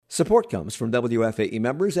Support comes from WFAE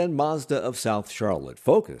members and Mazda of South Charlotte,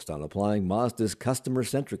 focused on applying Mazda's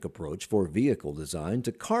customer-centric approach for vehicle design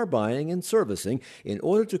to car buying and servicing in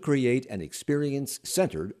order to create an experience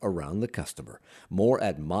centered around the customer. More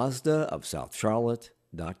at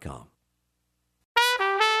mazdaofsouthcharlotte.com.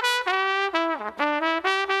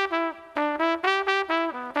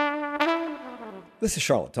 This is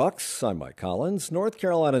Charlotte Talks. I'm Mike Collins. North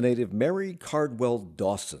Carolina native Mary Cardwell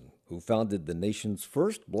Dawson, who founded the nation's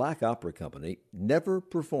first black opera company, never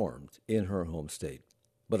performed in her home state.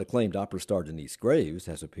 But acclaimed opera star Denyce Graves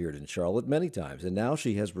has appeared in Charlotte many times, and now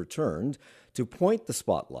she has returned to point the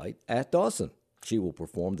spotlight at Dawson. She will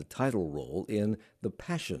perform the title role in The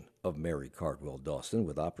Passion of Mary Cardwell Dawson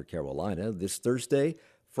with Opera Carolina this Thursday,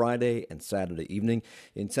 Friday, and Saturday evening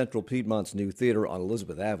in Central Piedmont's new theater on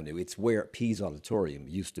Elizabeth Avenue. It's where Pease Auditorium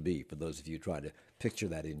used to be, for those of you trying to picture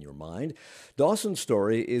that in your mind. Dawson's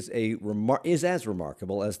story is as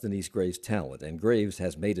remarkable as Denyce Graves' talent, and Graves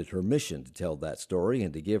has made it her mission to tell that story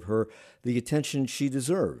and to give her the attention she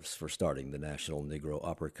deserves for starting the National Negro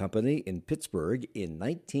Opera Company in Pittsburgh in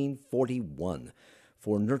 1941.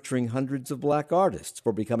 For nurturing hundreds of black artists,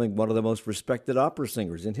 for becoming one of the most respected opera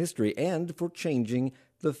singers in history, and for changing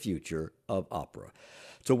the future of opera.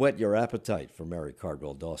 To whet your appetite for Mary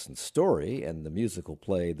Cardwell Dawson's story and the musical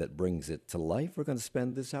play that brings it to life, we're going to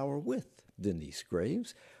spend this hour with Denyce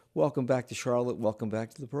Graves. Welcome back to Charlotte. Welcome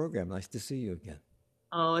back to the program. Nice to see you again.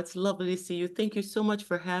 Oh, it's lovely to see you. Thank you so much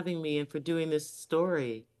for having me and for doing this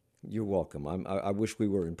story. You're welcome. I wish we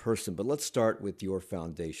were in person, but let's start with your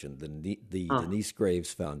foundation, the Oh, Denyce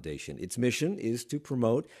Graves Foundation. Its mission is to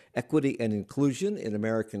promote equity and inclusion in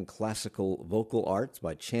American classical vocal arts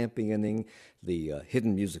by championing the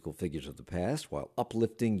hidden musical figures of the past while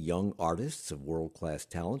uplifting young artists of world-class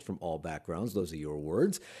talent from all backgrounds. Those are your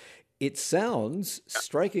words. It sounds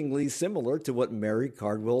strikingly similar to what Mary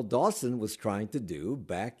Cardwell Dawson was trying to do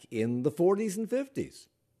back in the 40s and 50s.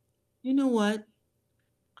 you know what?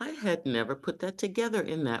 I had never put that together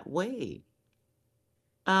in that way.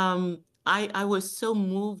 I was so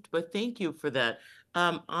moved, but thank you for that.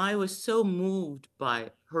 I was so moved by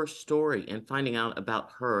her story and finding out about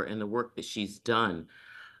her and the work that she's done,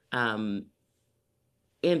 um,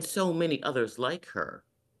 and so many others like her,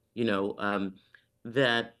 you know,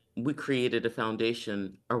 that we created a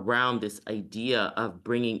foundation around this idea of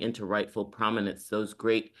bringing into rightful prominence those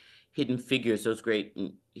great hidden figures, those great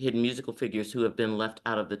hidden musical figures who have been left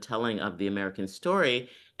out of the telling of the American story,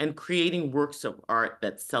 and creating works of art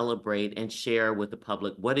that celebrate and share with the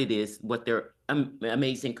public what it is, what their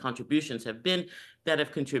amazing contributions have been that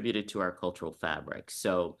have contributed to our cultural fabric.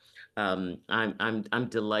 So I'm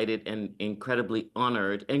delighted and incredibly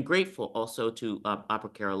honored and grateful also to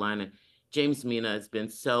Opera Carolina. James Mina has been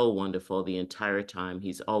so wonderful the entire time.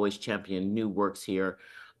 He's always championed new works here,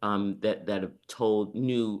 that have told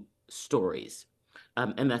new stories.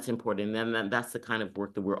 And that's important. And that's the kind of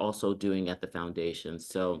work that we're also doing at the foundation.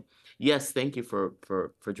 So yes, thank you for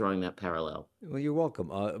drawing that parallel. Well, you're welcome.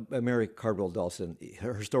 Mary Cardwell Dawson,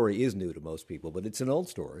 her story is new to most people, but it's an old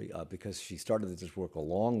story because she started this work a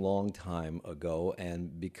long, long time ago.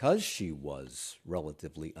 And because she was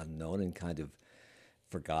relatively unknown and kind of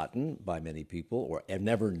forgotten by many people or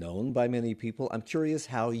never known by many people, I'm curious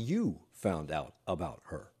how you found out about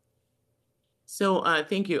her. So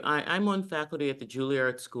thank you. I'm on faculty at the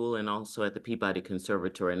Juilliard School and also at the Peabody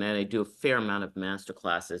Conservatory, and then I do a fair amount of master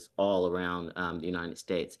classes all around the United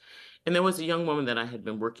States. And there was a young woman that I had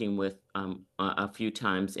been working with a few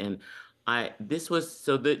times, and this was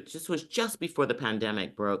just before the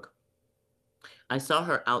pandemic broke. I saw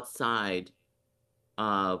her outside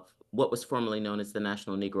of what was formerly known as the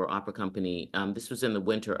National Negro Opera Company. This was in the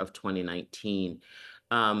winter of 2019.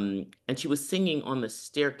 And she was singing on the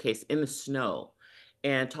staircase in the snow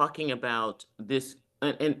and talking about this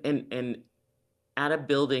and at a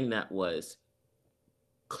building that was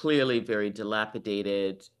clearly very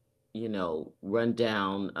dilapidated, run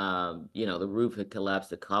down. The roof had collapsed,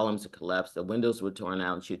 the columns had collapsed, the windows were torn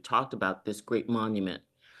out. And she talked about this great monument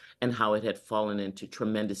and how it had fallen into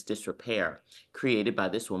tremendous disrepair created by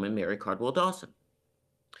this woman, Mary Cardwell Dawson.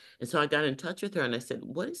 And so I got in touch with her and I said,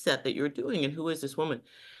 what is that you're doing? And who is this woman?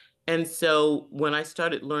 And so when I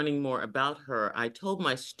started learning more about her, I told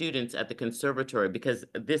my students at the conservatory, because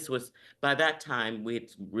by that time, we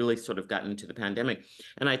had really sort of gotten into the pandemic.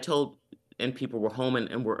 And people were home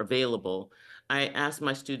and were available. I asked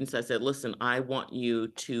my students, I said, listen, I want you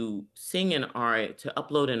to sing an aria, to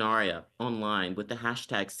upload an aria online with the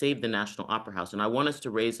hashtag Save the National Opera House. And I want us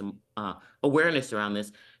to raise awareness around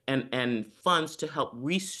this and funds to help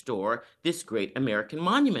restore this great American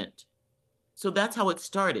monument. So that's how it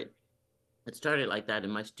started. It started like that,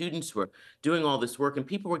 and my students were doing all this work, and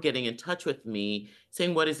people were getting in touch with me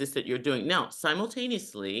saying, "What is this that you're doing?" Now,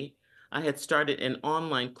 simultaneously, I had started an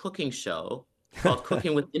online cooking show called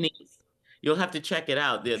Cooking with Denyce. You'll have to check it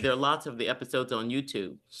out. There are lots of the episodes on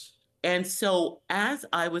YouTube. And so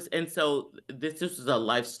this was a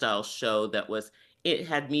lifestyle show it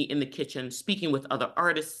had me in the kitchen speaking with other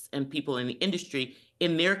artists and people in the industry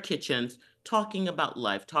in their kitchens, talking about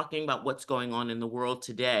life, talking about what's going on in the world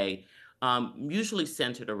today, usually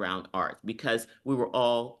centered around art because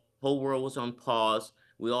whole world was on pause.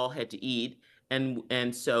 We all had to eat.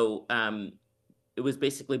 And so it was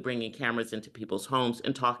basically bringing cameras into people's homes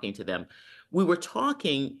and talking to them. We were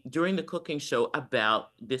talking during the cooking show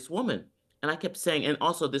about this woman. And I kept saying, and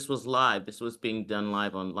also this was live, this was being done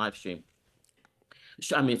live on live stream.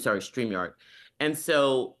 I mean, sorry, StreamYard. And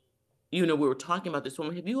so, we were talking about this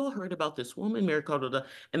woman. Have you all heard about this woman, Mary Cardwell Dawson?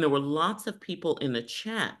 And there were lots of people in the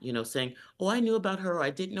chat, saying, "Oh, I knew about her, or I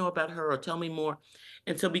didn't know about her, or tell me more."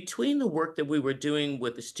 And so between the work that we were doing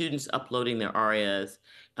with the students uploading their arias,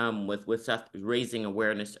 with raising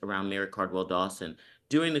awareness around Mary Cardwell Dawson,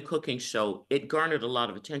 doing the cooking show, it garnered a lot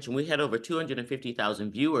of attention. We had over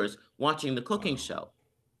 250,000 viewers watching the cooking Wow. show.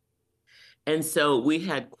 And so we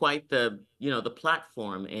had quite the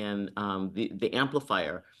platform and the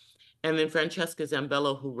amplifier. And then Francesca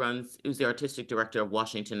Zambello, who's the artistic director of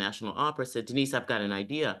Washington National Opera, said, "Denyce, I've got an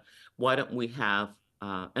idea. Why don't we have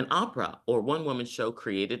an opera or one-woman show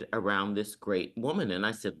created around this great woman?" And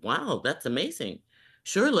I said, "Wow, that's amazing.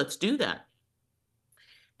 Sure, let's do that."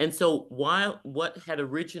 And so while what had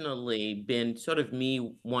originally been sort of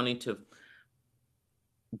me wanting to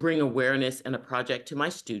bring awareness and a project to my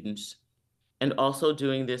students, and also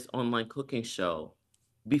doing this online cooking show,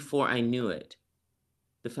 before I knew it,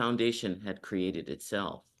 the foundation had created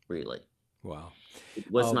itself, really. Wow. It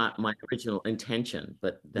was not my original intention,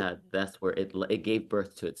 but that's where it gave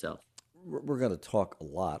birth to itself. We're going to talk a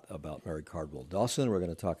lot about Mary Cardwell Dawson. We're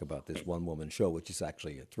going to talk about this one-woman show, which is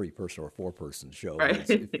actually a three-person or four-person show. But Right.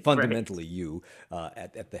 it's Right. fundamentally you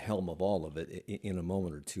at the helm of all of it in a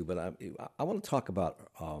moment or two. But I want to talk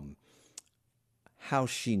about how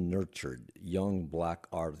she nurtured young Black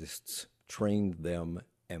artists, trained them,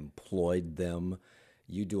 employed them.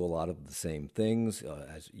 You do a lot of the same things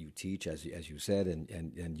as you teach, as you said,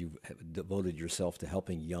 and you've devoted yourself to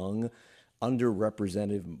helping young,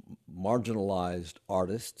 underrepresented, marginalized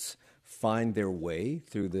artists find their way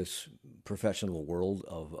through this professional world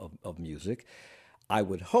of music. I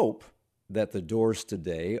would hope that the doors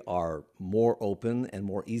today are more open and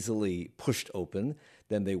more easily pushed open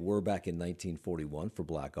than they were back in 1941 for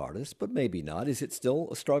Black artists, but maybe not. Is it still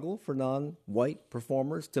a struggle for non-white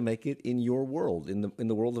performers to make it in your world, in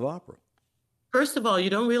the world of opera? First of all, you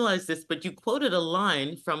don't realize this, but you quoted a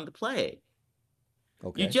line from the play. You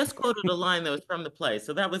Okay. just quoted a line that was from the play,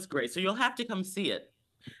 so that was great. So you'll have to come see it.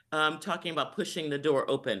 Talking about pushing the door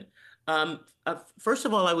open. First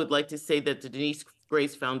of all, I would like to say that the Denyce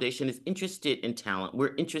Graves Foundation is interested in talent.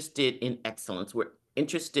 We're interested in excellence. We're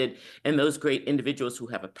interested in those great individuals who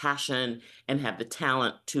have a passion and have the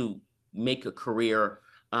talent to make a career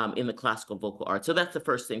in the classical vocal arts. So that's the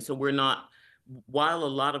first thing. So we're not, while a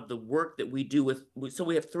lot of the work that we do so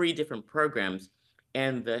we have three different programs,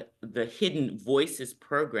 and the Hidden Voices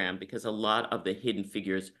program, because a lot of the hidden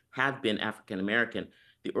figures have been African American,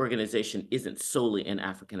 the organization isn't solely an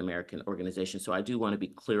African American organization. So I do want to be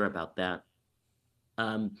clear about that.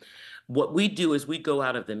 What we do is we go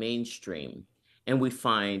out of the mainstream and we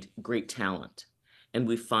find great talent. And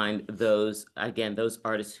we find those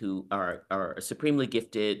artists who are supremely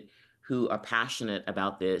gifted, who are passionate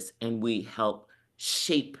about this, and we help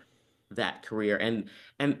shape that career. And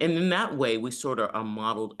in that way, we sort of are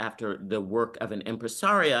modeled after the work of an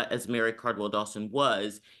impresaria, as Mary Cardwell Dawson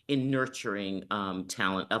was in nurturing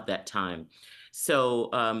talent of that time. So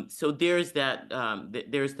there's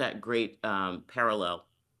that great parallel.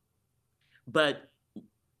 But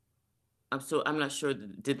I'm not sure.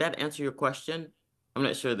 Did that answer your question? I'm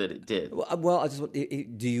not sure that it did. Well,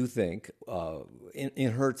 do you think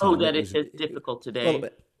in her Oh, time that it it was is difficult well, today.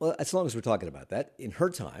 well, as long as we're talking about that, in her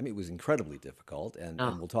time it was incredibly difficult, and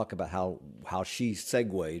Oh, we'll talk about how she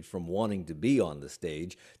segued from wanting to be on the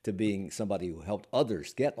stage to being somebody who helped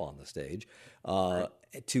others get on the stage, uh,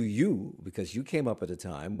 right. to you, because you came up at a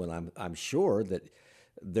time when I'm sure that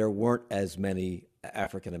there weren't as many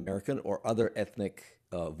African American or other ethnic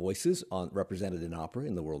voices represented in opera,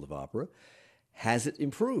 in the world of opera. Has it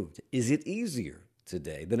improved? Is it easier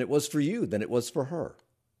today than it was for you, than it was for her?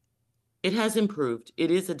 It has improved. It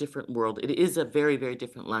is a different world. It is a very, very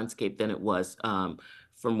different landscape than it was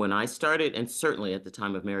from when I started, and certainly at the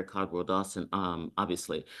time of Mary Cardwell Dawson,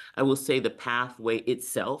 obviously. I will say the pathway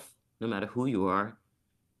itself, no matter who you are,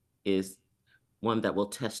 is one that will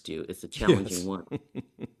test you. It's a challenging Yes. one, no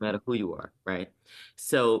matter who you are, right?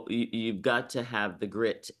 So you've got to have the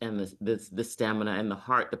grit and the stamina and the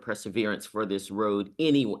heart, the perseverance for this road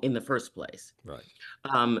in the first place. Right.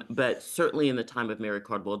 But certainly in the time of Mary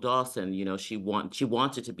Cardwell Dawson, she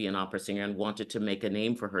wanted to be an opera singer and wanted to make a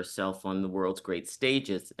name for herself on the world's great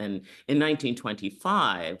stages. And in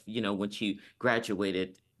 1925, when she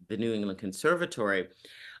graduated the New England Conservatory,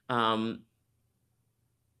 um,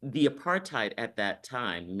 the apartheid at that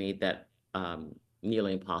time made that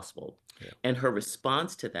nearly impossible. Yeah. And her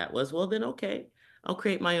response to that was, well, then, okay, I'll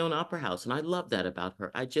create my own opera house. And I love that about her.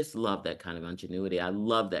 I just love that kind of ingenuity. I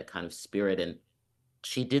love that kind of spirit. And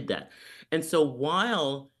she did that. And so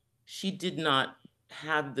while she did not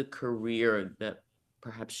have the career that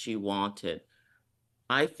perhaps she wanted,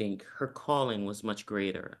 I think her calling was much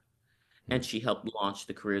greater. And she helped launch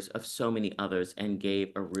the careers of so many others and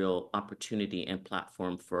gave a real opportunity and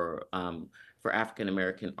platform for African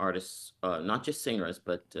American artists, not just singers,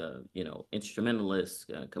 but instrumentalists,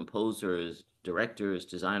 composers, directors,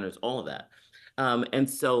 designers, all of that. And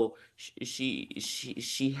so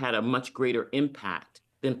she had a much greater impact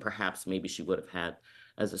than perhaps maybe she would have had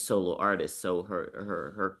as a solo artist. So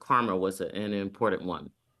her karma was an important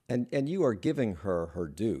one. And you are giving her her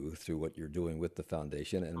due through what you're doing with the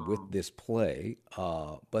foundation and with Um, this play.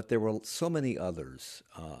 But there were so many others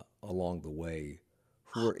along the way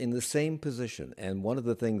who were in the same position. And one of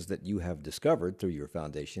the things that you have discovered through your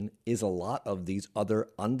foundation is a lot of these other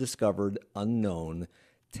undiscovered, unknown,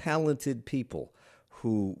 talented people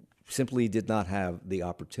who simply did not have the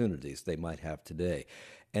opportunities they might have today.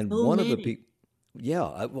 And so one of the many. people,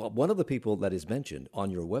 yeah, well, one of the people that is mentioned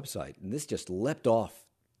on your website, and this just leapt off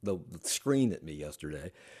the screen at me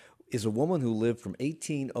yesterday, is a woman who lived from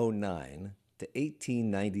 1809 to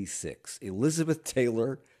 1896. Elizabeth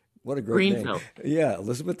Taylor, what a great name. Greenfield. Yeah,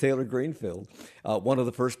 Elizabeth Taylor Greenfield, one of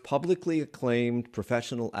the first publicly acclaimed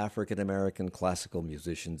professional African American classical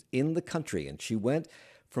musicians in the country. And she went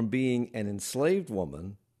from being an enslaved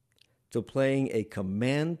woman to playing a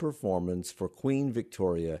command performance for Queen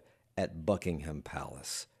Victoria at Buckingham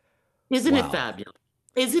Palace. Isn't it Wow. fabulous?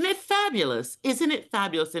 Isn't it fabulous? Isn't it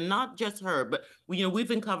fabulous? And not just her, but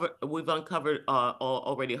we've uncovered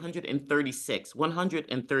already 136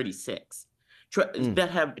 Mm.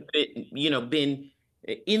 that have been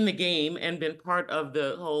in the game and been part of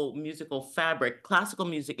the whole musical fabric, classical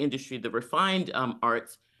music industry, the refined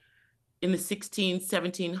arts in the 16,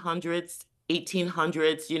 1700s,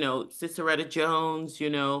 1800s, Ciceretta Jones,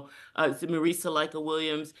 Marisa Leica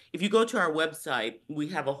Williams. If you go to our website, we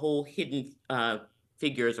have a whole hidden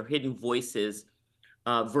figures or hidden voices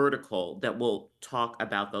vertical that will talk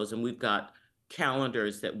about those. And we've got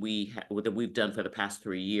calendars that we've done for the past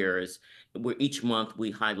 3 years, where each month we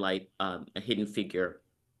highlight a hidden figure,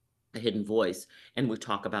 a hidden voice, and we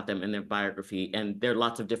talk about them in their biography. And there are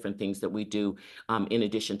lots of different things that we do in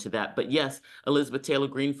addition to that. But yes, Elizabeth Taylor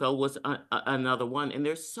Greenfield was another one. And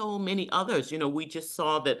there's so many others. We just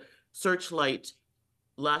saw that Searchlight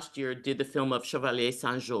last year did the film of Chevalier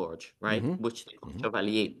Saint George, right? Mm-hmm. Which they call Mm-hmm.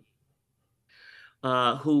 Chevalier,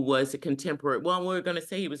 who was a contemporary. Well, we're going to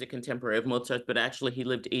say he was a contemporary of Mozart, but actually he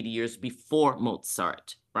lived 80 years before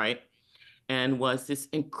Mozart, right? And was this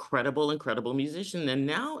incredible, incredible musician. And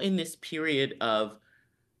now in this period of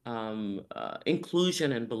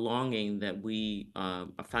inclusion and belonging that we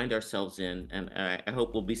find ourselves in, and I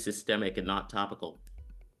hope will be systemic and not topical,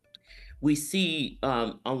 we see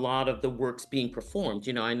a lot of the works being performed.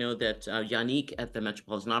 I know that Yannick at the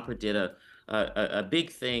Metropolitan Opera did a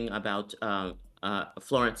big thing about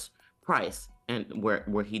Florence Price, and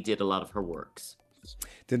where he did a lot of her works.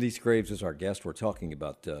 Denyce Graves is our guest. We're talking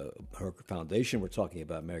about her foundation. We're talking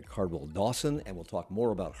about Mary Cardwell Dawson, and we'll talk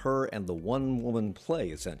more about her and the one-woman play,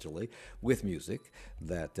 essentially, with music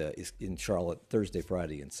that is in Charlotte Thursday,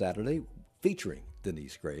 Friday, and Saturday, featuring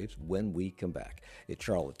Denyce Graves when we come back. It's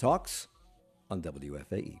Charlotte Talks on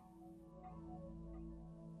WFAE.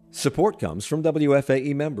 Support comes from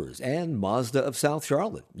WFAE members and Mazda of South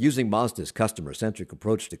Charlotte, using Mazda's customer-centric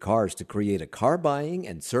approach to cars to create a car buying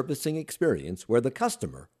and servicing experience where the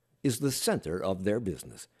customer is the center of their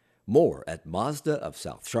business. More at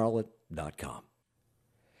MazdaofSouthCharlotte.com.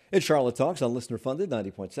 It's Charlotte Talks on listener-funded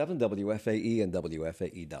 90.7 WFAE and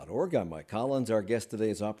WFAE.org. I'm Mike Collins. Our guest today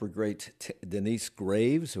is opera great Denyce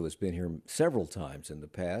Graves, who has been here several times in the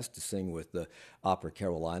past to sing with the Opera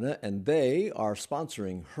Carolina, and they are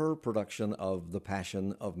sponsoring her production of The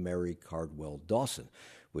Passion of Mary Cardwell Dawson,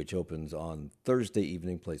 which opens on Thursday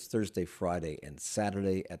evening, plays Thursday, Friday, and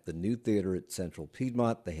Saturday at the new theater at Central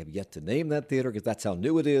Piedmont. They have yet to name that theater because that's how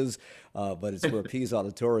new it is, but it's where Pease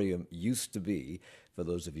Auditorium used to be, for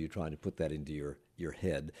those of you trying to put that into your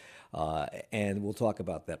head. And we'll talk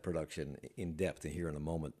about that production in depth here in a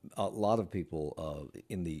moment. A lot of people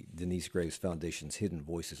in the Denyce Graves Foundation's Hidden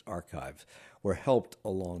Voices archives were helped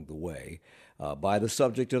along the way by the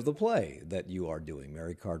subject of the play that you are doing,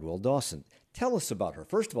 Mary Cardwell Dawson. Tell us about her.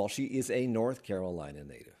 First of all, she is a North Carolina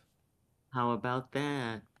native. How about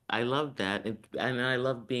that? I love that. And I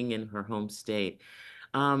love being in her home state.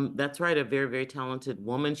 That's right, a very, very talented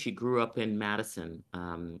woman. She grew up in Madison,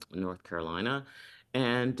 North Carolina,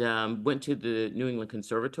 and went to the New England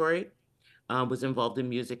Conservatory. Was involved in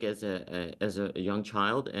music as a young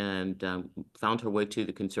child, and found her way to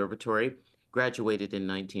the conservatory. Graduated in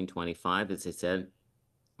 1925, as I said,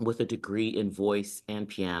 with a degree in voice and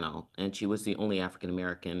piano, and she was the only African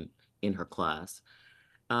American in her class.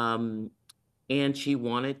 Um, and she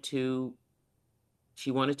wanted to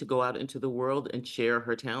go out into the world and share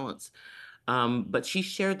her talents. But she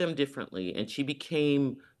shared them differently, and she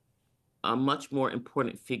became a much more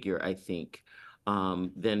important figure, I think,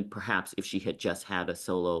 than perhaps if she had just had a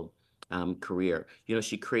solo career. You know,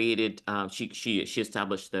 she created, she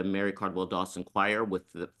established the Mary Cardwell Dawson Choir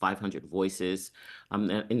with the 500 voices. In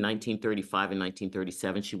 1935 and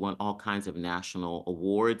 1937, she won all kinds of national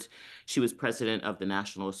awards. She was president of the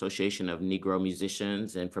National Association of Negro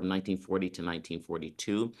Musicians, and from 1940 to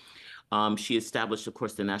 1942. She established, of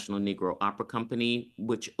course, the National Negro Opera Company,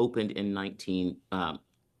 which opened in 19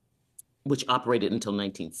 which operated until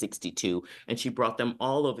 1962. And she brought them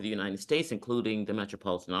all over the United States, including the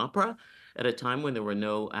Metropolitan Opera, at a time when there were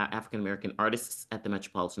no African American artists at the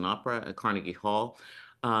Metropolitan Opera at Carnegie Hall.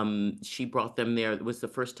 She brought them there. It was the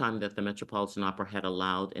first time that the Metropolitan Opera had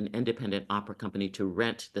allowed an independent opera company to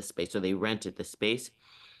rent the space, so they rented the space.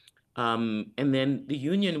 And then the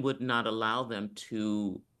union would not allow them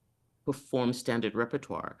to perform standard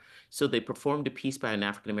repertoire. So they performed a piece by an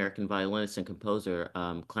African American violinist and composer,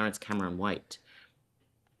 Clarence Cameron White,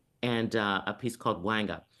 and a piece called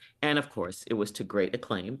Wanga. And of course, it was to great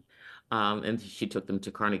acclaim. And she took them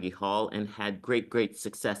to Carnegie Hall and had great, great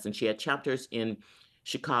success. And she had chapters in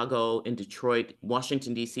Chicago, in Detroit,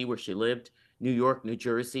 Washington, D.C., where she lived, New York, New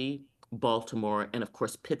Jersey, Baltimore, and of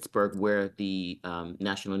course, Pittsburgh, where the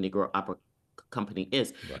National Negro Opera Company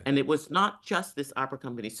is. Right. And it was not just this opera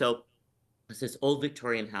company. So it's this old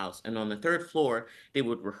Victorian house, and on the third floor, they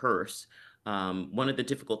would rehearse. One of the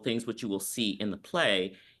difficult things which you will see in the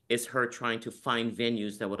play is her trying to find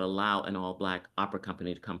venues that would allow an all-black opera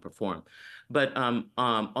company to come perform. But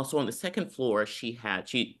also on the second floor, she had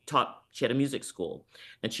a music school,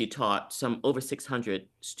 and she taught some over 600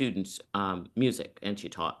 students music, and she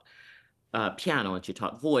taught piano, and she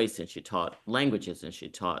taught voice, and she taught languages, and she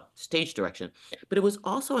taught stage direction. But it was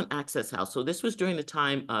also an access house. So this was during the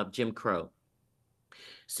time of Jim Crow.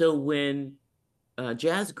 So when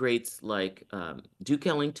jazz greats like Duke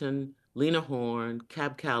Ellington, Lena Horne,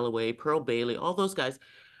 Cab Calloway, Pearl Bailey, all those guys,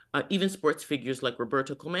 even sports figures like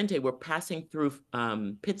Roberto Clemente were passing through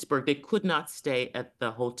Pittsburgh, they could not stay at the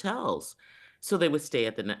hotels. So they would stay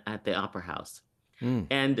at the Opera House. Mm.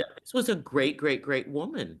 And this was a great, great, great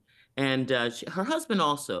woman. And her husband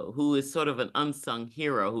also, who is sort of an unsung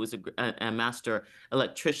hero, who is a master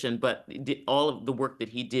electrician, but all of the work that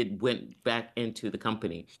he did went back into the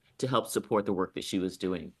company to help support the work that she was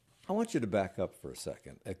doing. I want you to back up for a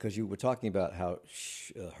second because you were talking about how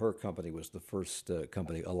her company was the first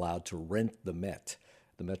company allowed to rent the Met,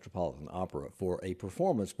 the Metropolitan Opera, for a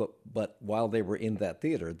performance. But while they were in that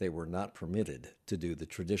theater, they were not permitted to do the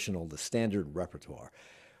traditional, the standard repertoire.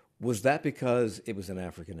 Was that because it was an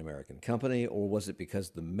African American company, or was it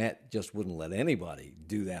because the Met just wouldn't let anybody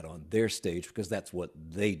do that on their stage because that's what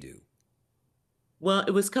they do? Well,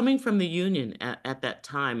 it was coming from the union at that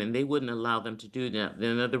time, and they wouldn't allow them to do that.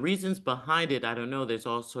 The reasons behind it, I don't know. There's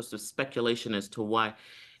all sorts of speculation as to why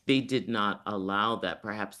they did not allow that.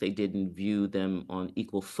 Perhaps they didn't view them on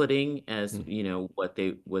equal footing as, Hmm. what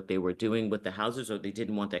they were doing with the houses, or they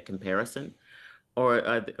didn't want that comparison, or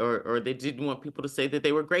they didn't want people to say that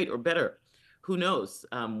they were great or better. Who knows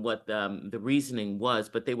what the reasoning was,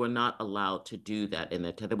 but they were not allowed to do that. And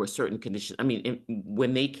that there were certain conditions. I mean,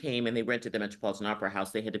 when they came and they rented the Metropolitan Opera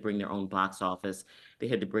House, they had to bring their own box office. They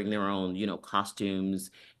had to bring their own,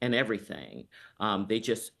 costumes and everything. They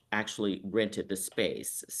just actually rented the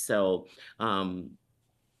space. So I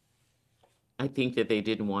think that they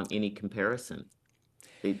didn't want any comparison.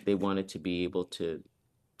 They wanted to be able to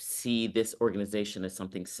see this organization as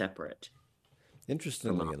something separate from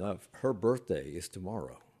Interestingly opera. enough, her birthday is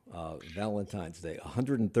tomorrow. Valentine's Day,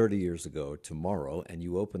 130 years ago tomorrow, and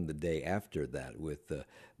you opened the day after that with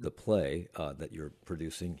the play that you're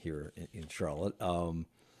producing here in Charlotte.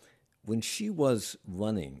 When she was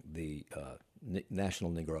running the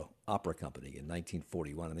National Negro Opera Company in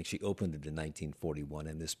 1941, I think she opened it in 1941,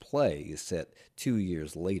 and this play is set 2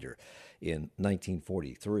 years later in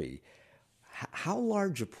 1943. How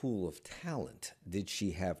large a pool of talent did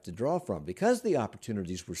she have to draw from? Because the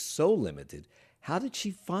opportunities were so limited, how did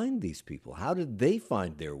she find these people? How did they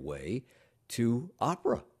find their way to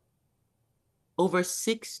opera? Over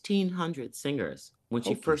 1,600 singers when she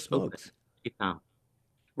Hokey first opened. smokes. She found.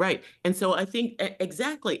 Right. And so I think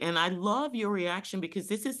exactly. And I love your reaction because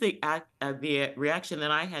this is the reaction that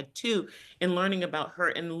I had too in learning about her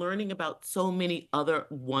and learning about so many other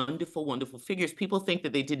wonderful, wonderful figures. People think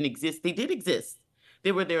that they didn't exist. They did exist.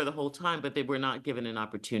 They were there the whole time, but they were not given an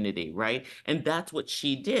opportunity, right? And that's what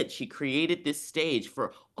she did. She created this stage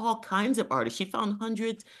for all kinds of artists. She found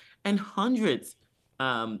hundreds and hundreds,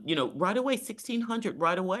 right away, 1,600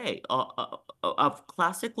 right away, of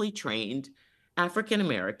classically trained African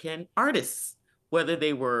American artists, whether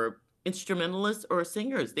they were instrumentalists or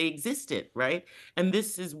singers, they existed, right? And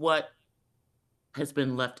this is what has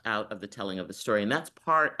been left out of the telling of the story. And that's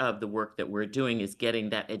part of the work that we're doing is getting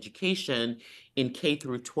that education in K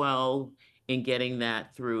through 12, in getting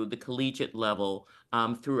that through the collegiate level,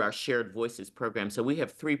 through our Shared Voices program. So we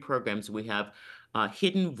have three programs. We have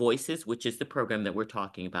Hidden Voices, which is the program that we're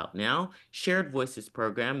talking about now, Shared Voices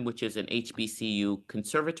program, which is an HBCU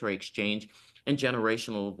conservatory exchange, and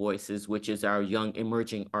Generational Voices, which is our Young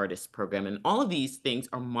Emerging Artists program. And all of these things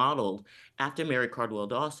are modeled after Mary Cardwell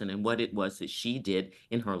Dawson and what it was that she did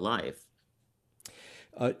in her life.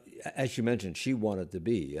 Uh, as you mentioned, she wanted to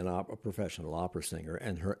be a professional opera singer,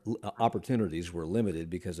 and her opportunities were limited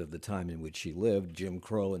because of the time in which she lived, Jim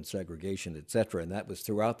Crow and segregation, etc. And that was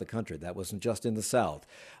throughout the country. That wasn't just in the South,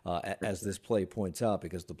 as this play points out,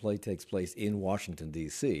 because the play takes place in Washington,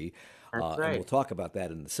 D.C., That's and we'll right. talk about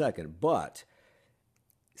that in a second. But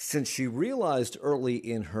since she realized early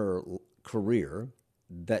in her career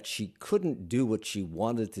that she couldn't do what she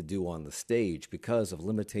wanted to do on the stage because of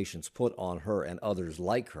limitations put on her and others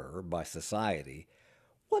like her by society,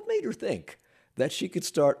 what made her think that she could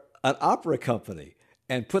start an opera company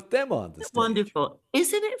and put them on the stage? Wonderful.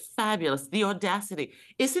 Isn't it fabulous? The audacity.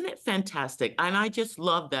 Isn't it fantastic? And I just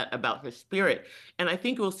love that about her spirit. And I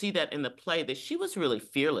think we'll see that in the play that she was really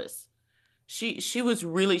fearless. She was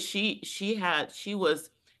really she was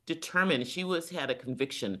determined. She was had a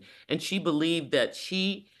conviction and she believed that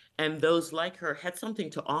she and those like her had something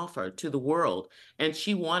to offer to the world and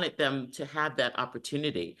she wanted them to have that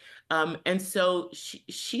opportunity. And so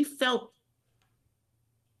she felt,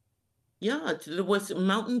 yeah, there was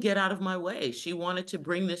mountain, get out of my way. She wanted to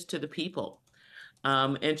bring this to the people.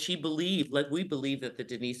 And she believed, like we believe at the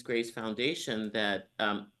Denyce Graves Foundation, that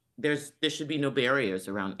there should be no barriers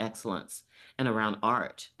around excellence and around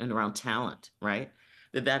art and around talent, right?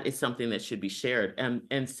 That is something that should be shared.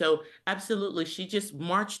 And so absolutely, she just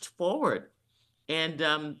marched forward.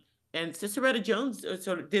 And Sister Retta Jones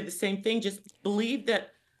sort of did the same thing, just believed that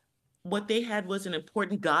what they had was an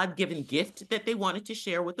important God-given gift that they wanted to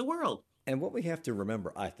share with the world. And what we have to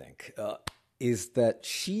remember, I think, is that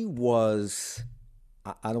she was,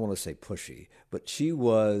 I don't want to say pushy, but she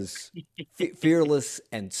was fearless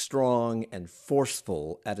and strong and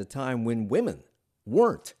forceful at a time when women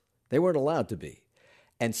weren't. They weren't allowed to be.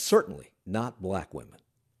 And certainly not black women.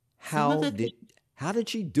 Some of How the did things how did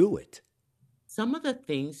she do it? some of the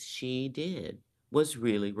things she did was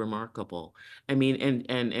really remarkable. I mean,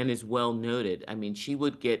 and is well noted. I mean, she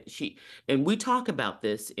would get she and we talk about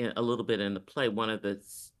this a little bit in the play. One of the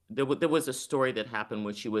there was a story that happened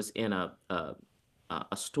when she was in a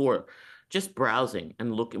store just browsing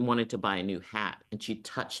and looking wanted to buy a new hat and she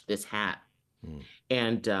touched this hat Hmm.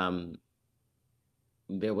 and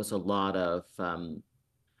there was a lot of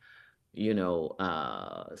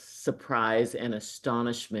surprise and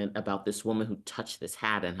astonishment about this woman who touched this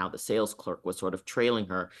hat and how the sales clerk was sort of trailing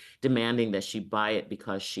her, demanding that she buy it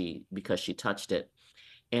because she touched it.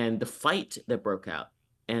 And the fight that broke out.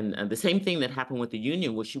 And the same thing that happened with the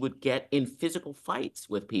union, where she would get in physical fights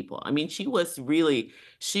with people. I mean, she was really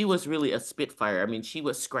a spitfire. I mean, she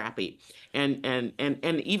was scrappy, and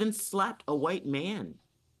even slapped a white man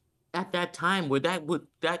at that time, where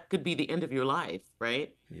that could be the end of your life,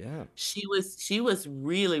 right? Yeah. She was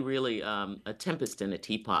really a tempest in a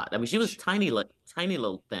teapot. I mean, she was tiny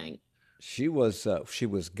little thing. She was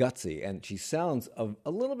gutsy, and she sounds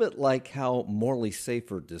a little bit like how Morley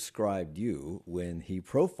Safer described you when he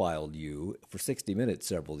profiled you for 60 Minutes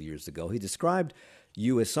several years ago. He described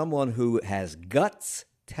you as someone who has guts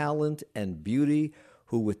talent and beauty,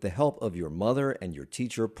 who, with the help of your mother and your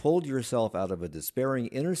teacher, pulled yourself out of a despairing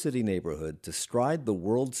inner city neighborhood to stride the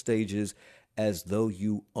world stages as though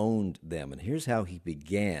you owned them. And here's how he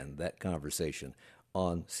began that conversation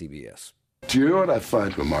on CBS. Do you know what I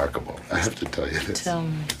find remarkable? I have to tell you this. Tell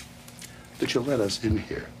me. That you let us in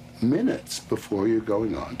here minutes before you're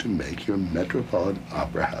going on to make your Metropolitan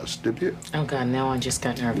Opera House debut. Oh, God, now I just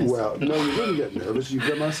got nervous. Well, no, you didn't get nervous.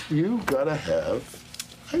 You gotta have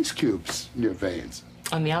ice cubes in your veins.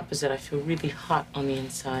 On the opposite, I feel really hot on the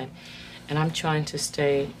inside, and I'm trying to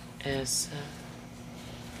stay as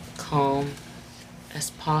calm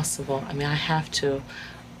as possible. I mean, I have to.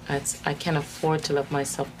 I can't afford to let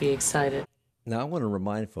myself be excited. Now, I want to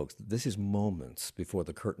remind folks that this is moments before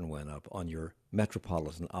the curtain went up on your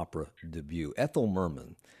Metropolitan Opera debut. Ethel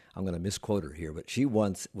Merman, I'm going to misquote her here, but she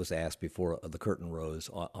once was asked before the curtain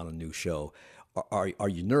rose on a new show, are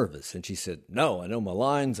you nervous? And she said, no, I know my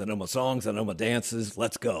lines, I know my songs, I know my dances,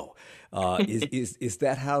 let's go. Is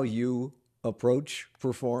that how you approach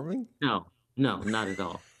performing? No, not at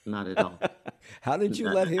all. Not at all. How did you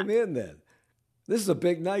let him in then? This is a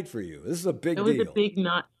big night for you. This is a big deal. It was a big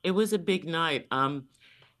night. It was a big night.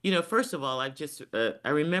 First of all, I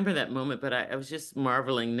remember that moment, but I was just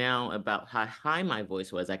marveling now about how high my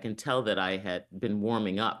voice was. I can tell that I had been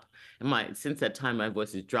warming up. And since that time, my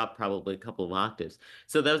voice has dropped probably a couple of octaves.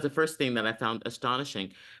 So that was the first thing that I found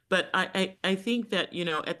astonishing. But I think that,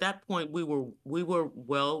 at that point, we were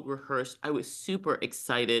well rehearsed. I was super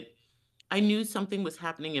excited. I knew something was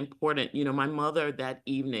happening important. My mother that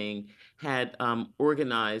evening had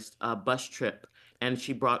organized a bus trip, and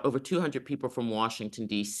she brought over 200 people from Washington,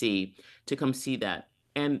 D.C. to come see that.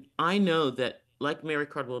 And I know that, like Mary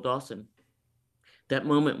Cardwell Dawson, that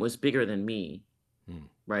moment was bigger than me,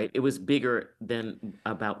 right? It was bigger than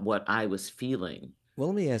about what I was feeling. Well,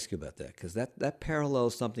 let me ask you about that, because that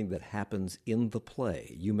parallels something that happens in the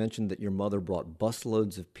play. You mentioned that your mother brought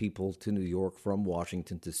busloads of people to New York from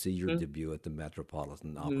Washington to see your debut at the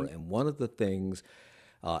Metropolitan Opera. And one of the things,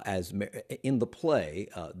 in the play,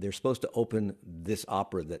 they're supposed to open this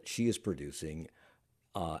opera that she is producing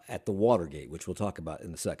at the Watergate, which we'll talk about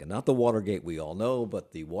in a second. Not the Watergate we all know,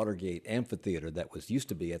 but the Watergate Amphitheater that used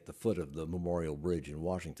to be at the foot of the Memorial Bridge in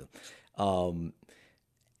Washington.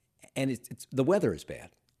 And the weather is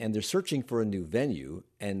bad, and they're searching for a new venue,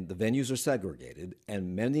 and the venues are segregated,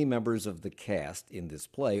 and many members of the cast in this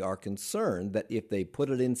play are concerned that if they put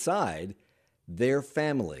it inside, their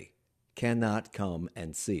family cannot come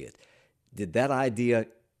and see it. Did that idea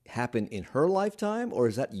happen in her lifetime, or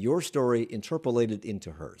is that your story interpolated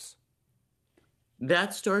into hers?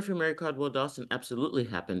 That story for Mary Cardwell Dawson absolutely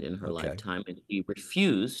happened in her lifetime, and she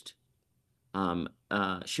refused.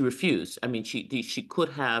 She refused. I mean, she could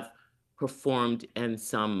have performed in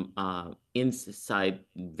some inside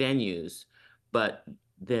venues, but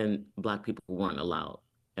then Black people weren't allowed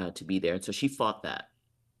to be there. And so she fought that.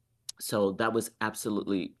 So that was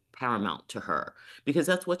absolutely paramount to her, because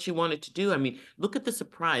that's what she wanted to do. I mean, look at the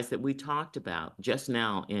surprise that we talked about just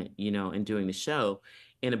now in doing the show,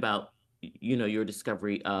 and about your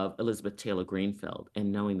discovery of Elizabeth Taylor Greenfield,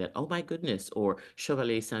 and knowing that, oh my goodness, or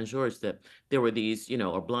Chevalier Saint Georges, that there were these,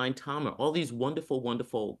 or Blind Tom, or all these wonderful,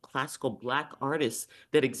 wonderful classical Black artists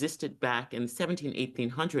that existed back in the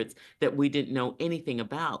 1800s that we didn't know anything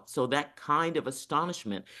about. So that kind of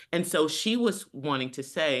astonishment. And so she was wanting to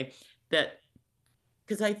say that,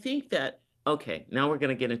 because I think that, okay, now we're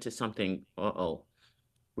going to get into something, we're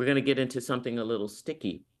going to get into something a little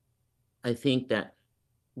sticky. I think that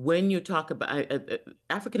when you talk about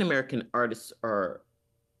African-American artists are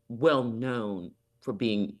well known for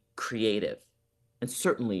being creative and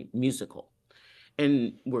certainly musical.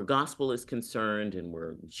 And where gospel is concerned, and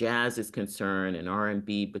where jazz is concerned, and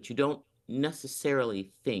R&B, but you don't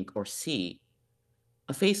necessarily think or see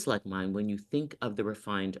a face like mine when you think of the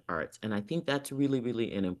refined arts. And I think that's really,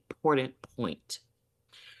 really an important point,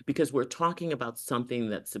 because we're talking about something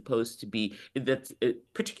that's supposed to be,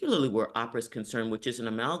 particularly where opera is concerned, which is an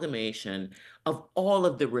amalgamation of all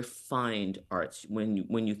of the refined arts. When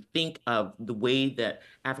you think of the way that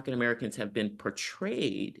African Americans have been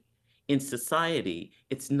portrayed in society,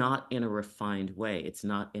 it's not in a refined way. It's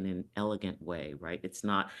not in an elegant way, right? It's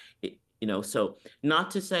not, so not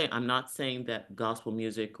to say, I'm not saying that gospel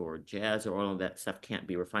music or jazz or all of that stuff can't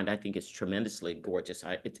be refined. I think it's tremendously gorgeous.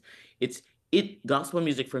 Gospel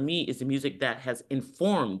music for me is the music that has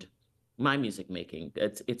informed my music making.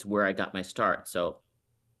 It's where I got my start. So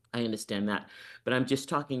I understand that. But I'm just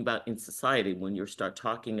talking about in society, when you start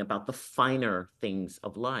talking about the finer things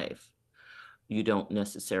of life, you don't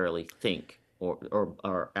necessarily think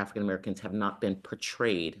or African Americans have not been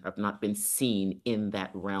portrayed, have not been seen in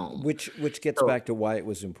that realm. Which gets So, back to why it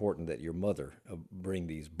was important that your mother bring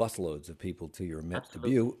these busloads of people to your Met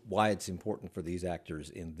absolutely. debut, why it's important for these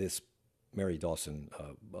actors in this Mary Dawson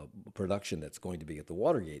production that's going to be at the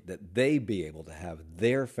Watergate, that they be able to have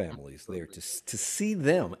their families there to see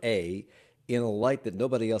them, in a light that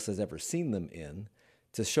nobody else has ever seen them in,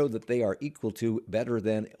 to show that they are equal to, better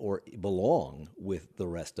than, or belong with the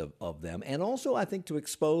rest of them. And also, I think, to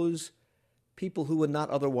expose people who would not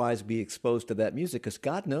otherwise be exposed to that music, because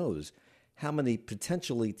God knows how many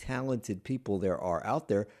potentially talented people there are out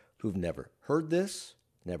there who've never heard this,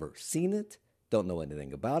 never seen it, don't know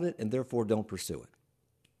anything about it, and therefore don't pursue it.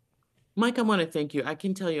 Mike, I want to thank you. I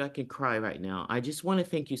can tell you I can cry right now. I just want to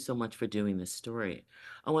thank you so much for doing this story.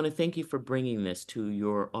 I want to thank you for bringing this to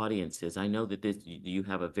your audiences. I know that you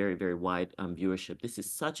have a very, very wide viewership. This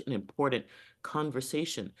is such an important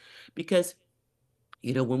conversation because,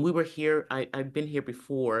 when we were here, I've been here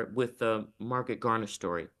before with the Margaret Garner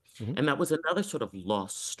story. Mm-hmm. And that was another sort of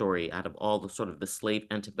lost story out of all the sort of the slave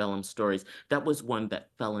antebellum stories. That was one that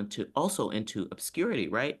fell into obscurity,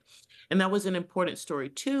 right? And that was an important story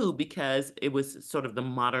too, because it was sort of the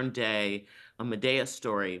modern day Medea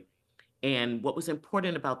story. And what was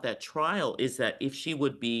important about that trial is that if she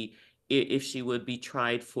would be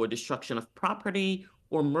tried for destruction of property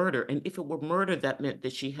or murder, and if it were murder, that meant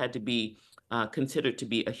that she had to be considered to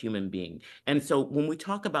be a human being. And so when we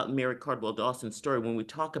talk about Mary Cardwell Dawson's story, when we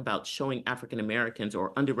talk about showing African Americans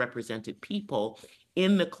or underrepresented people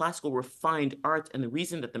in the classical refined arts, and the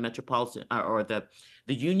reason that the Metropolitan or the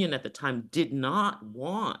Union at the time did not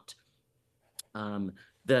want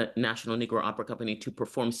the National Negro Opera Company to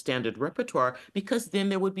perform standard repertoire, because then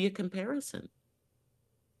there would be a comparison,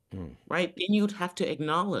 right? Then you'd have to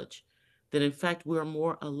acknowledge that, in fact, we're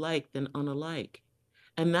more alike than unalike.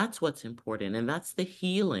 And that's what's important. And that's the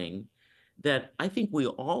healing that I think we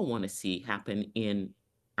all want to see happen in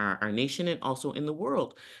our nation and also in the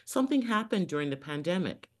world. Something happened during the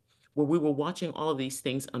pandemic where we were watching all of these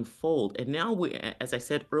things unfold. And now we, as I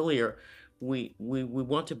said earlier, we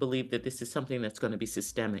want to believe that this is something that's going to be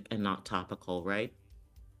systemic and not topical, right?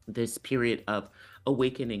 This period of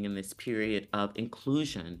awakening and this period of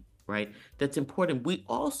inclusion, right? That's important. We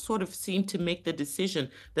all sort of seem to make the decision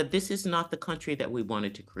that this is not the country that we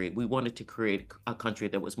wanted to create. We wanted to create a country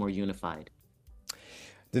that was more unified.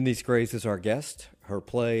 Denyce Graves is our guest. Her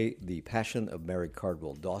play, The Passion of Mary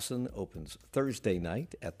Cardwell Dawson, opens Thursday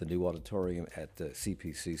night at the new auditorium at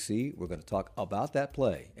CPCC. We're going to talk about that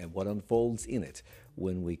play and what unfolds in it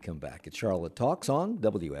when we come back. It's Charlotte Talks on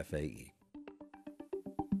WFAE.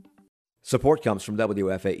 Support comes from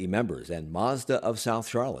WFAE members and Mazda of South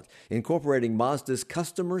Charlotte, incorporating Mazda's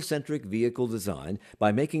customer-centric vehicle design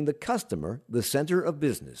by making the customer the center of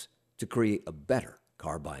business to create a better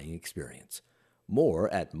car buying experience.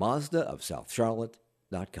 More at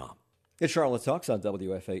mazdaofsouthcharlotte.com. It's Charlotte Talks on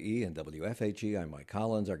WFAE and WFAG. I'm Mike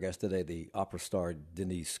Collins. Our guest today, the opera star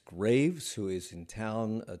Denyce Graves, who is in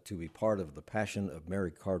town to be part of The Passion of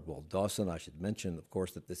Mary Cardwell Dawson. I should mention, of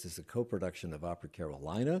course, that this is a co-production of Opera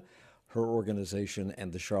Carolina, her organization,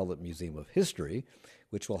 and the Charlotte Museum of History,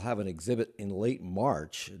 which will have an exhibit in late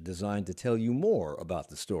March designed to tell you more about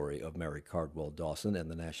the story of Mary Cardwell Dawson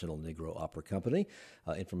and the National Negro Opera Company.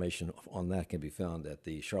 Information on that can be found at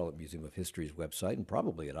the Charlotte Museum of History's website and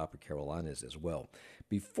probably at Opera Carolina's as well.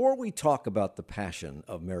 Before we talk about The Passion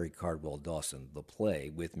of Mary Cardwell Dawson, the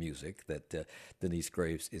play with music that Denyce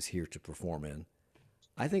Graves is here to perform in,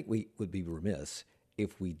 I think we would be remiss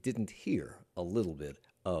if we didn't hear a little bit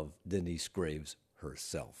of Denyce Graves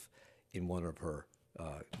herself in one of her,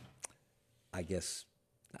 I guess,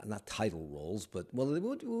 not title roles, but, well, it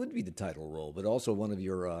would be the title role, but also one of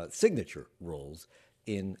your signature roles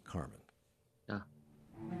in Carmen. Yeah.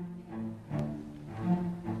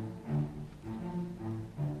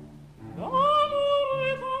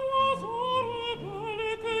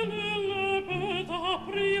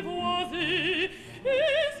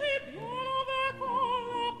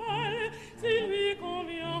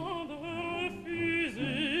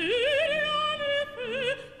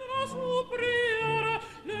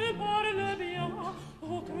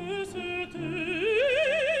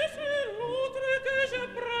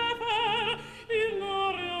 Il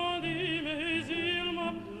n'a rien dit, mais il m'a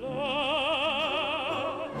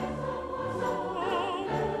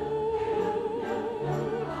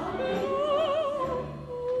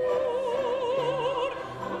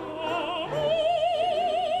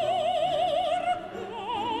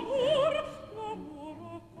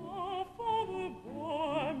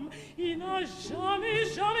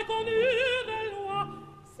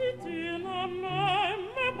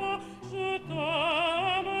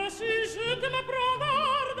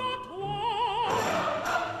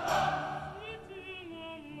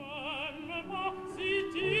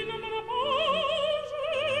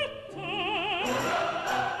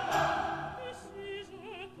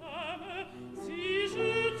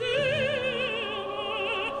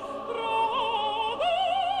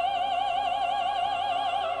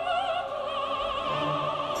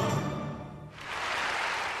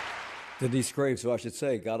Denyce Graves, who I should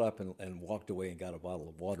say, got up and walked away and got a bottle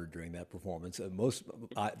of water during that performance.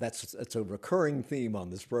 That's a recurring theme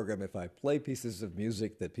on this program. If I play pieces of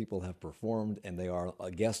music that people have performed and they are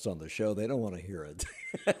a guest on the show, they don't want to hear it.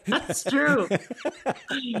 That's true.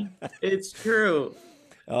 It's true.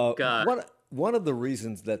 God. One of the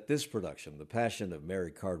reasons that this production, The Passion of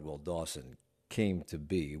Mary Cardwell Dawson, came to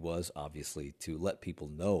be was obviously to let people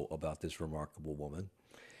know about this remarkable woman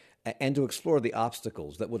and to explore the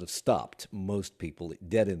obstacles that would have stopped most people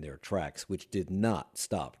dead in their tracks, which did not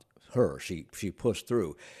stop her. She pushed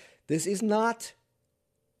through. This is not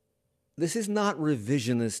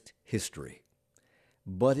revisionist history,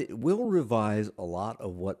 but it will revise a lot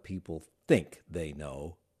of what people think they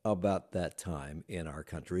know about that time in our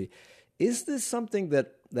country. Is this something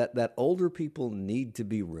that older people need to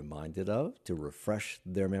be reminded of to refresh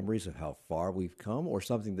their memories of how far we've come, or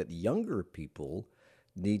something that younger people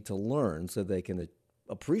need to learn so they can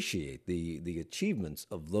appreciate the achievements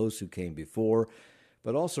of those who came before,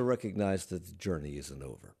 but also recognize that the journey isn't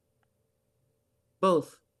over?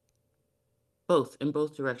 Both in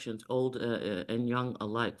both directions, old and young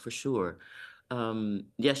alike, for sure.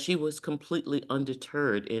 Yes, she was completely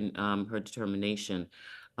undeterred in her determination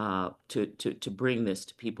to bring this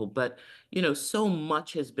to people. But so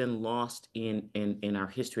much has been lost in our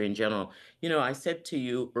history in general. I said to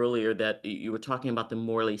you earlier that you were talking about the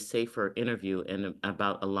Morley Safer interview and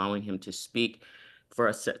about allowing him to speak, for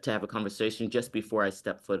us to have a conversation just before I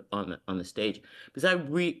stepped foot on the stage, because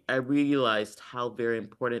I realized how very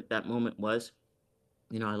important that moment was.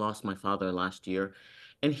 I lost my father last year,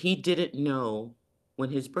 and he didn't know when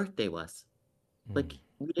his birthday was. Like,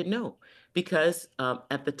 we didn't know because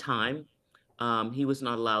at the time, he was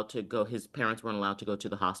not allowed to go. His parents weren't allowed to go to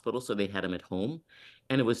the hospital, so they had him at home,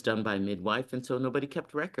 and it was done by a midwife, and so nobody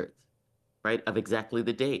kept records, right, of exactly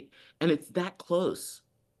the date. And it's that close.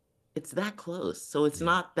 It's that close. So it's Yeah.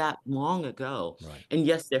 not that long ago. Right. And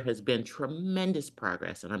yes, there has been tremendous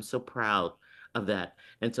progress, and I'm so proud of that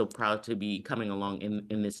and so proud to be coming along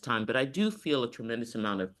in this time. But I do feel a tremendous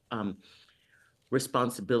amount of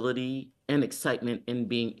responsibility and excitement in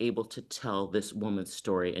being able to tell this woman's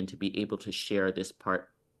story and to be able to share this part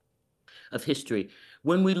of history.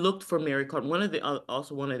 When we looked for Mary Cardwell, one of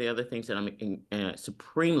the other things that I'm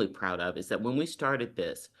supremely proud of is that when we started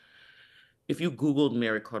this, if you Googled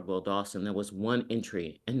Mary Cardwell Dawson, there was one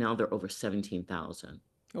entry, and now there are over 17,000.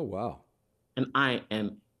 Oh, wow. And I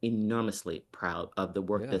am enormously proud of the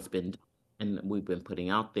work that's been done and we've been putting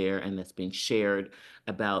out there and that's been shared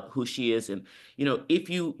about who she is. And, if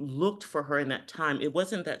you looked for her in that time, it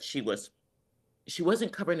wasn't that she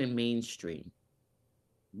wasn't covered in mainstream,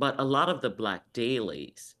 but a lot of the Black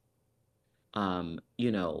dailies,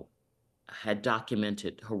 you know, had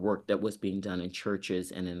documented her work that was being done in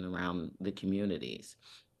churches and in around the communities.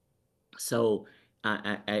 So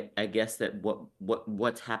I guess that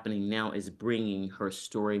what's happening now is bringing her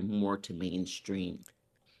story more to mainstream.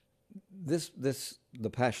 The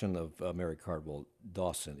Passion of Mary Cardwell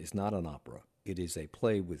Dawson is not an opera. It is a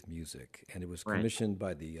play with music, and it was Right. commissioned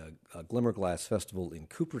by the Glimmerglass Festival in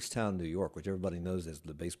Cooperstown, New York, which everybody knows as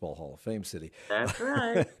the Baseball Hall of Fame city. That's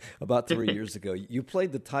right. About 3 years ago. You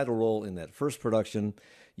played the title role in that first production.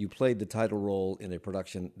 You played the title role in a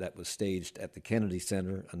production that was staged at the Kennedy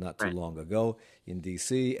Center not too Right. long ago in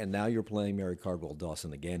D.C., and now you're playing Mary Cardwell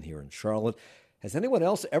Dawson again here in Charlotte. Has anyone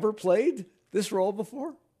else ever played this role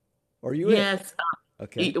before? Or are you Yes.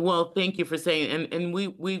 Okay. Well, thank you for saying, and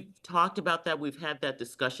we've talked about that. We've had that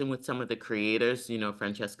discussion with some of the creators,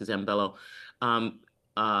 Francesca Zambello. Um,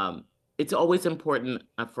 it's always important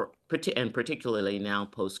and particularly now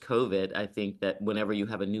post-COVID, I think that whenever you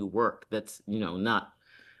have a new work that's, not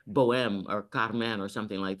Bohème or Carmen or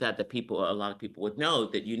something like that, a lot of people would know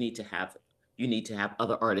that you need to have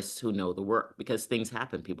other artists who know the work because things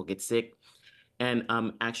happen, people get sick, and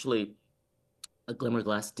actually. A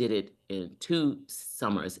Glimmerglass did it in 2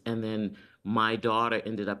 summers, and then my daughter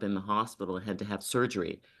ended up in the hospital and had to have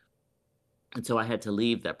surgery. And so I had to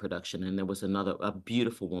leave that production. And there was a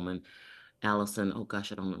beautiful woman, Allison, oh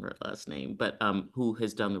gosh, I don't remember her last name, but who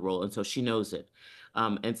has done the role. And so she knows it.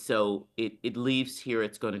 And so it leaves here.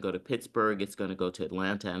 It's going to go to Pittsburgh. It's going to go to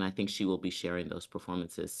Atlanta. And I think she will be sharing those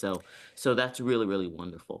performances. So that's really, really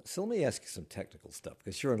wonderful. So let me ask you some technical stuff,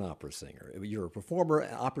 because you're an opera singer. You're a performer.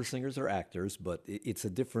 Opera singers are actors, but it's a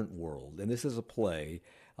different world. And this is a play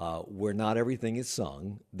where not everything is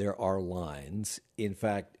sung. There are lines. In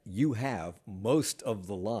fact, you have most of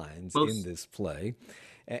the lines in this play.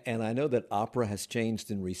 And I know that opera has changed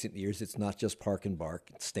in recent years. It's not just park and bark,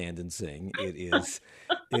 stand and sing. It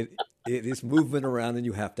is movement around, and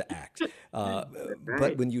you have to act. Right.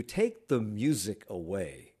 But when you take the music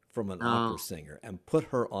away from an opera Oh, singer and put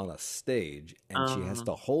her on a stage, and she has oh.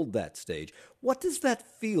 to hold that stage. What does that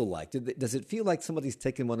feel like? Does it feel like somebody's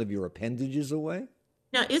taken one of your appendages away?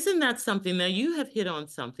 Now, isn't that something? Now, you have hit on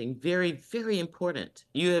something very, very important.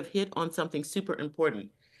 You have hit on something super important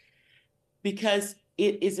because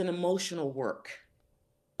it is an emotional work.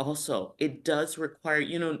 Also, it does require,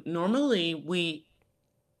 normally we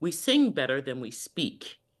sing better than we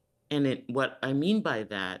speak. And what I mean by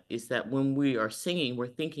that is that when we are singing, we're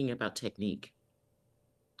thinking about technique,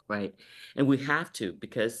 right? And we have to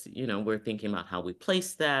because, we're thinking about how we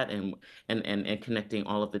place that and connecting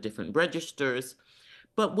all of the different registers.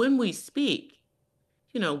 But when we speak,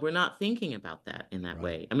 we're not thinking about that in that Right.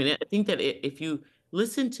 way. I mean, I think that if you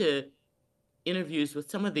listen to interviews with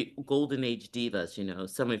some of the golden age divas,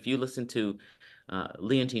 if you listen to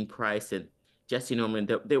Leontine Price and Jesse Norman,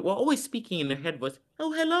 they were always speaking in their head voice.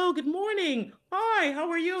 Oh, hello, good morning. Hi, how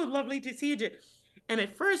are you? Lovely to see you. And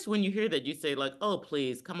at first, when you hear that, you say like, oh,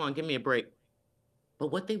 please, come on, give me a break.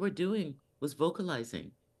 But what they were doing was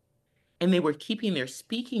vocalizing, and they were keeping their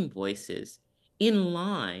speaking voices in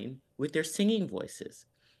line with their singing voices.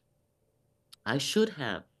 I should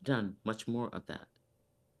have done much more of that.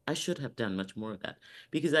 I should have done much more of that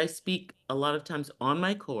because I speak a lot of times on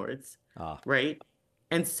my chords, Ah, right?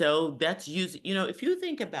 And so that's if you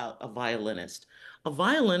think about a violinist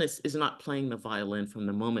is not playing the violin from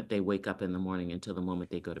the moment they wake up in the morning until the moment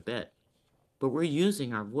they go to bed. But we're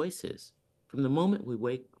using our voices from the moment we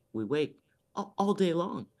wake all day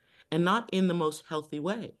long, and not in the most healthy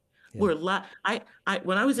way. yeah.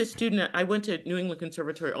 When I was a student, I went to New England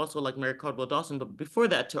Conservatory, also like Mary Cardwell Dawson, but before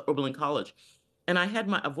that to Oberlin College. And I had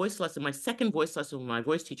a voice lesson, my second voice lesson with my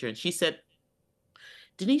voice teacher, and she said,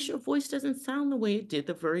 Denyce, your voice doesn't sound the way it did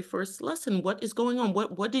the very first lesson. What is going on?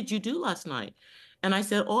 What did you do last night? And I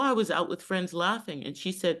said, oh, I was out with friends laughing. And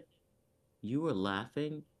she said, you were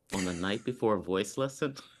laughing on the night before a voice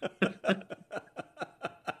lesson?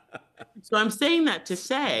 So I'm saying that to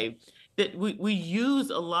say that we use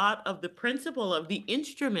a lot of the principle of the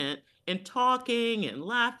instrument in talking and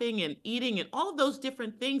laughing and eating and all of those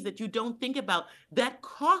different things that you don't think about that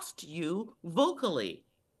cost you vocally.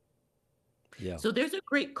 Yeah. So there's a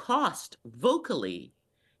great cost vocally,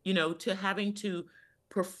 to having to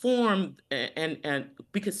perform and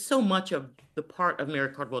because so much of the part of Mary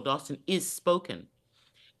Cardwell Dawson is spoken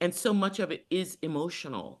and so much of it is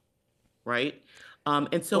emotional, right?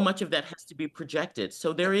 And so Well, much of that has to be projected.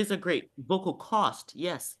 So there is a great vocal cost.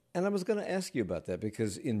 Yes. and I was going to ask you about that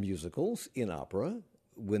because in musicals, in opera,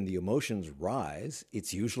 when the emotions rise,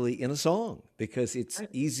 it's usually in a song because it's Right.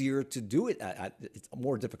 easier to do it. It's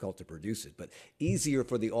more difficult to produce it, but easier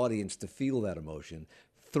for the audience to feel that emotion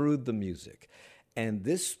through the music. And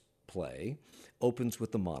this play opens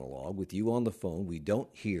with the monologue with you on the phone. We don't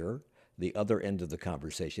hear the other end of the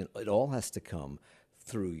conversation. It all has to come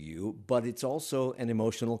through you, but it's also an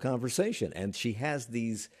emotional conversation. And she has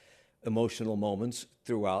these emotional moments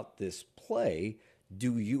throughout this play.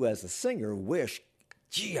 Do you, as a singer, wish,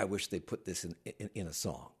 gee, I wish they put this in a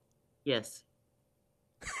song? Yes.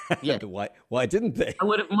 Yes. Why didn't they? I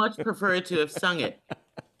would have much preferred to have sung it.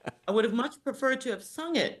 I would have much preferred to have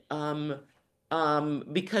sung it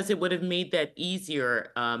because it would have made that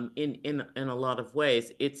easier in a lot of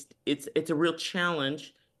ways. It's a real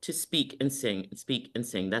challenge to speak and sing and speak and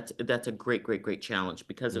sing. That's a great, great, great challenge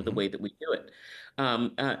because of the way that we do it,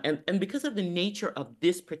 and because of the nature of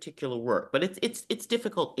this particular work. But it's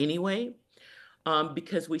difficult anyway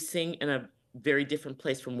because we sing in a very different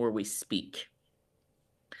place from where we speak.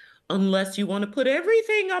 Unless you want to put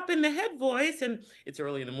everything up in the head voice, and it's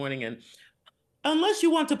early in the morning, and unless you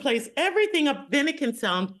want to place everything up, then it can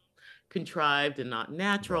sound contrived and not Right.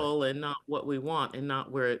 natural and not what we want and not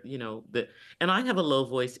where, and I have a low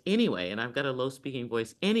voice anyway, and I've got a low speaking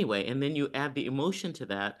voice anyway. And then you add the emotion to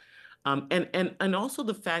that. And also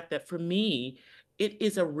the fact that for me, it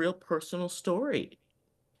is a real personal story.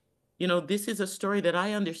 This is a story that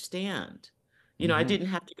I understand. I Hmm. didn't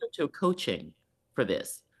have to go to a coaching for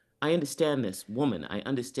this. I understand this woman. I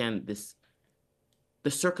understand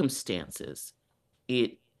the circumstances.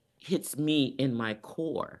 It hits me in my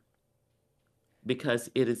core because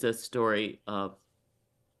it is a story of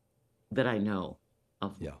that I know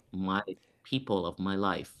of Yeah. my people, of my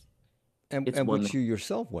life. It's And one which that you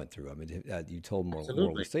yourself went through. I mean, you told Morley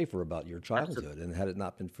absolutely, Safer about your childhood, absolutely and had it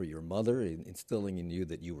not been for your mother instilling in you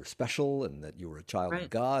that you were special and that you were a child of right.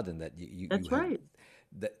 God and that you That's had right.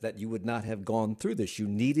 that you would not have gone through this. You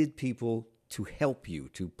needed people to help you,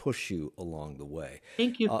 to push you along the way.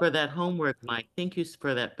 Thank you Uh, for that homework, Mike. Thank you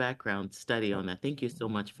for that background study on that. Thank you so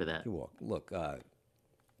much for that. you walk. Look,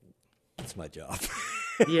 it's my job.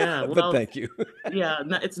 Yeah, But well, thank you. yeah,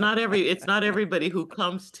 it's not everybody who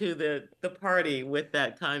comes to the party with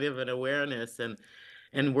that kind of an awareness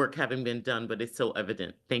and work having been done, but it's so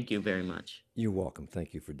evident. Thank you very much. You're welcome.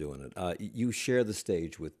 Thank you for doing it. You share the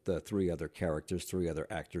stage with three other characters, three other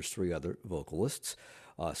actors, three other vocalists,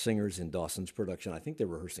 singers in Dawson's production. I think they're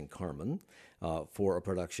rehearsing Carmen for a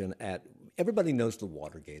production at, everybody knows the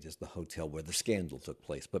Watergate is the hotel where the scandal took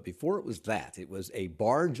place. But before it was that, it was a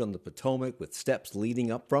barge on the Potomac with steps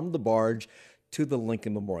leading up from the barge to the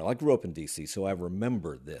Lincoln Memorial. I grew up in D.C., so I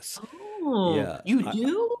remember this. Oh, Yeah. you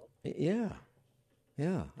do? Yeah.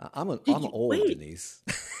 Yeah. I'm Did you old, wait? Denise.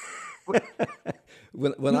 What-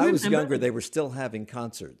 When You I was remember? younger, they were still having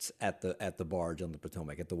concerts at the barge on the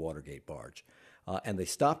Potomac, at the Watergate barge, and they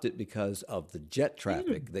stopped it because of the jet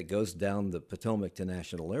traffic that goes down the Potomac to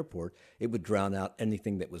National Airport. It would drown out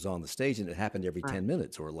anything that was on the stage, and it happened every Right. 10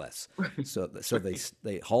 minutes or less. So Right.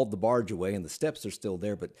 they hauled the barge away, and the steps are still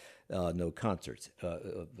there, but no concerts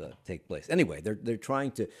take place. Anyway, they're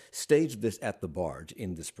trying to stage this at the barge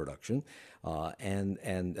in this production,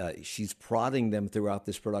 and she's prodding them throughout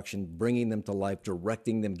this production, bringing them to life,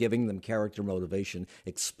 directing them, giving them character motivation,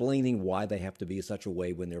 explaining why they have to be such a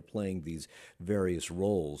way when they're playing these various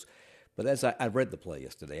roles. But as I read the play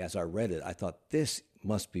yesterday, as I read it, I thought this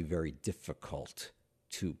must be very difficult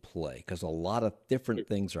to play because a lot of different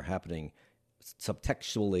things are happening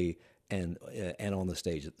subtextually and on the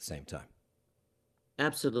stage at the same time.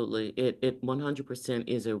 Absolutely. It 100%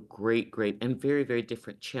 is a great and very, very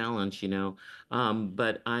different challenge, you know.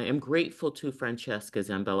 But I am grateful to Francesca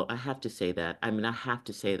Zambello. I have to say that. I mean, I have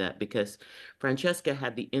to say that because Francesca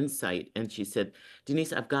had the insight and she said,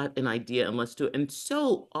 Denise, I've got an idea and let's do it. And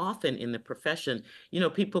so often in the profession, you know,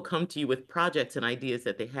 people come to you with projects and ideas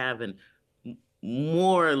that they have, and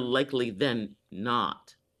more likely than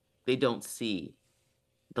not, they don't see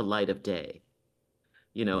the light of day,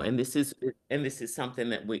 you know. Right. And this is something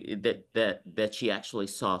that that she actually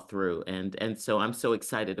saw through, and so I'm so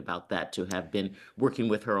excited about that, to have been working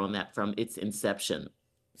with her on that from its inception.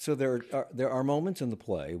 So there are moments in the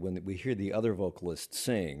play when we hear the other vocalists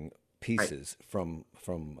sing Right. pieces from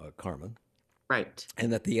Carmen, Right.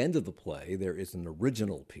 and at the end of the play there is an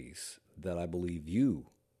original piece that I believe you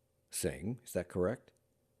sing. Is that correct?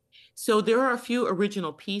 So there are a few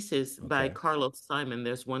original pieces by Okay. Carlos Simon.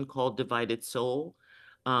 There's one called Divided Soul.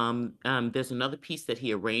 There's another piece that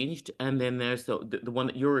he arranged, and then there's the one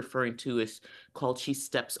that you're referring to is called She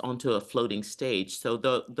Steps Onto a Floating Stage. So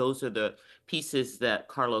those are the pieces that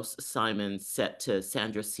Carlos Simon set to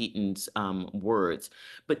Sandra Seaton's words.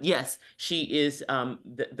 But yes, she is,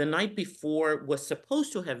 the night before was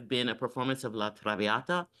supposed to have been a performance of La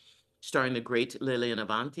Traviata, starring the great Lilian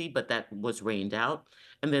Avanti, but that was rained out.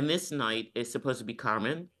 And then this night is supposed to be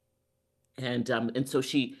Carmen, and so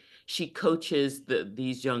she coaches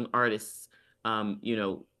these young artists, you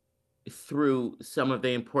know, through some of the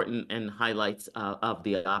important and highlights of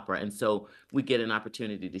the opera, and so we get an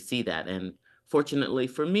opportunity to see that. And fortunately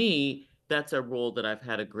for me, that's a role that I've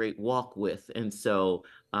had a great walk with, and so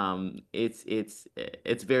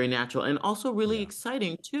it's very natural and also really Yeah.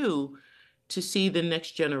 exciting too, to see the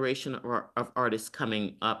next generation of artists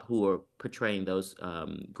coming up who are portraying those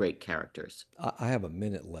great characters. I have a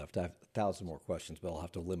minute left. I have 1,000 more questions, but I'll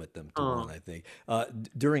have to limit them to one, Oh. I think.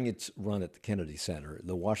 During its run at the Kennedy Center,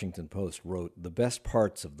 the Washington Post wrote, the best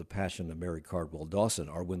parts of The Passion of Mary Cardwell Dawson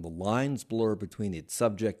are when the lines blur between its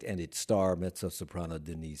subject and its star, mezzo-soprano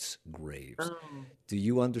Denyce Graves. Oh. Do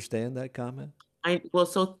you understand that comment? Well,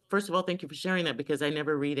 so first of all, thank you for sharing that, because I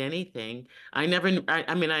never read anything. I mean,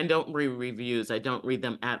 I don't read reviews. I don't read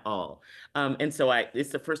them at all. And so it's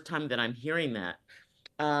the first time that I'm hearing that.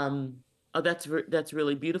 Um, oh, that's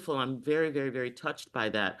really beautiful. I'm very touched by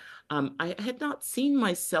that. I had not seen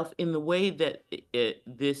myself in the way that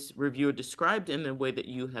this reviewer described, in the way that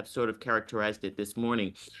you have sort of characterized it this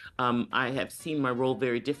morning. I have seen my role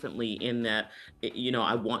very differently, in that, you know,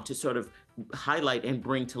 I want to sort of highlight and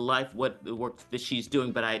bring to life what the work that she's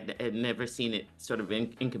doing, but I had never seen it sort of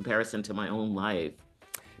in comparison to my own life.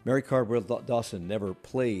 Mary Cardwell Dawson never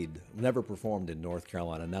performed in North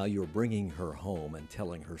Carolina. Now you're bringing her home and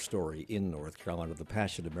telling her story in North Carolina. The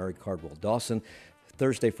Passion of Mary Cardwell Dawson,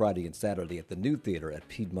 Thursday, Friday, and Saturday at the New Theater at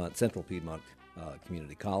Central Piedmont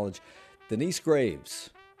Community College. Denyce Graves,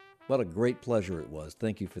 what a great pleasure it was.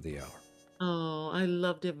 Thank you for the hour. Oh, I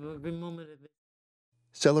loved every moment of it.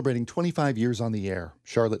 Celebrating 25 years on the air,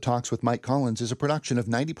 Charlotte Talks with Mike Collins is a production of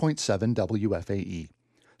 90.7 WFAE.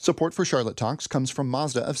 Support for Charlotte Talks comes from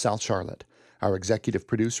Mazda of South Charlotte. Our executive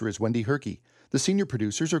producer is Wendy Herkey. The senior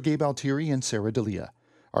producers are Gabe Altieri and Sarah D'Elia.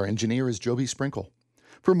 Our engineer is Joby Sprinkle.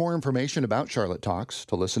 For more information about Charlotte Talks,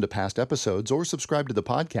 to listen to past episodes, or subscribe to the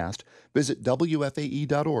podcast, visit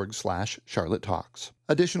wfae.org/Charlotte Talks.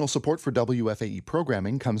 Additional support for WFAE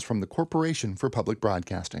programming comes from the Corporation for Public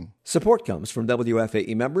Broadcasting. Support comes from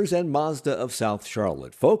WFAE members and Mazda of South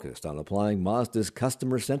Charlotte, focused on applying Mazda's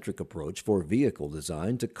customer-centric approach for vehicle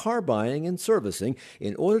design to car buying and servicing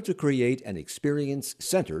in order to create an experience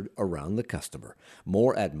centered around the customer.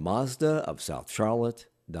 More at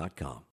mazdaofsouthcharlotte.com.